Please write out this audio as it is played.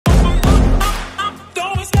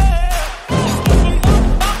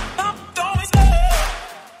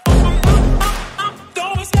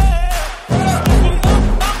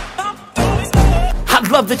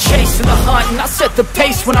up the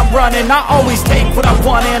pace when I'm running. I always take what I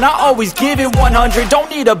want and I always give it 100. Don't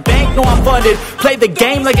need a bank, no I'm funded. Play the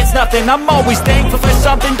game like it's nothing. I'm always thankful for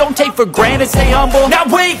something. Don't take for granted, stay humble. Now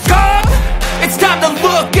wake up! It's time to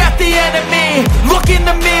look at the enemy. Look in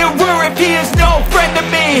the mirror if he is no friend to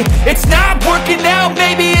me. It's not working out,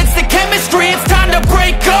 maybe it's the chemistry. It's time to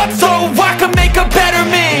break up so I can make a better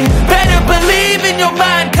me. Better believe in your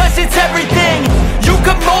mind, cause it's everything. You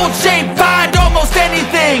can mold, shape, find almost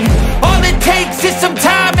anything. All it takes is some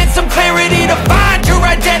time and some clarity to find your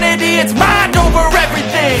identity. It's mind over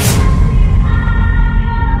everything.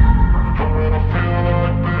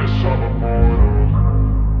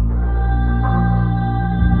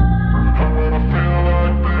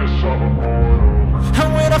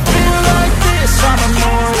 I'm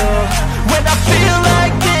immortal. When I feel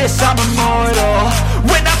like this, I'm immortal.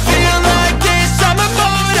 When I feel like this, I'm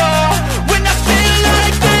immortal. When I feel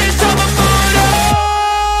like this, I'm immortal.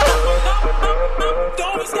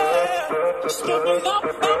 Don't stop.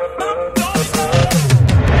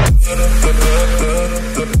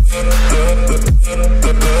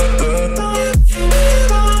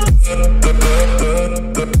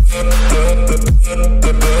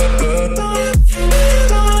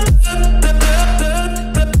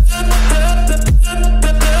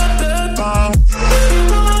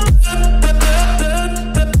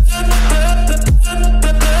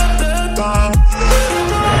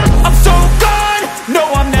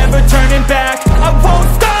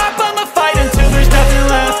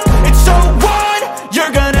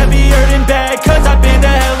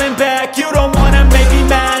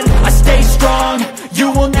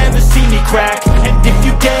 And if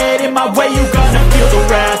you get in my way, you gonna feel the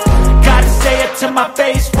wrath. Gotta say it to my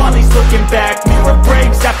face while he's looking back. Mirror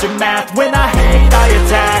breaks after math. When I hate, I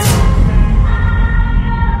attack.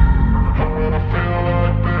 When I feel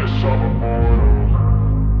like this, I'm immortal.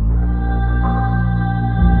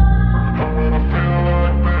 When I feel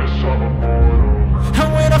like this, I'm immortal.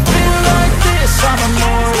 When I feel like this, I'm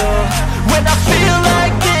immortal. When I feel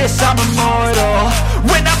like this, I'm immortal.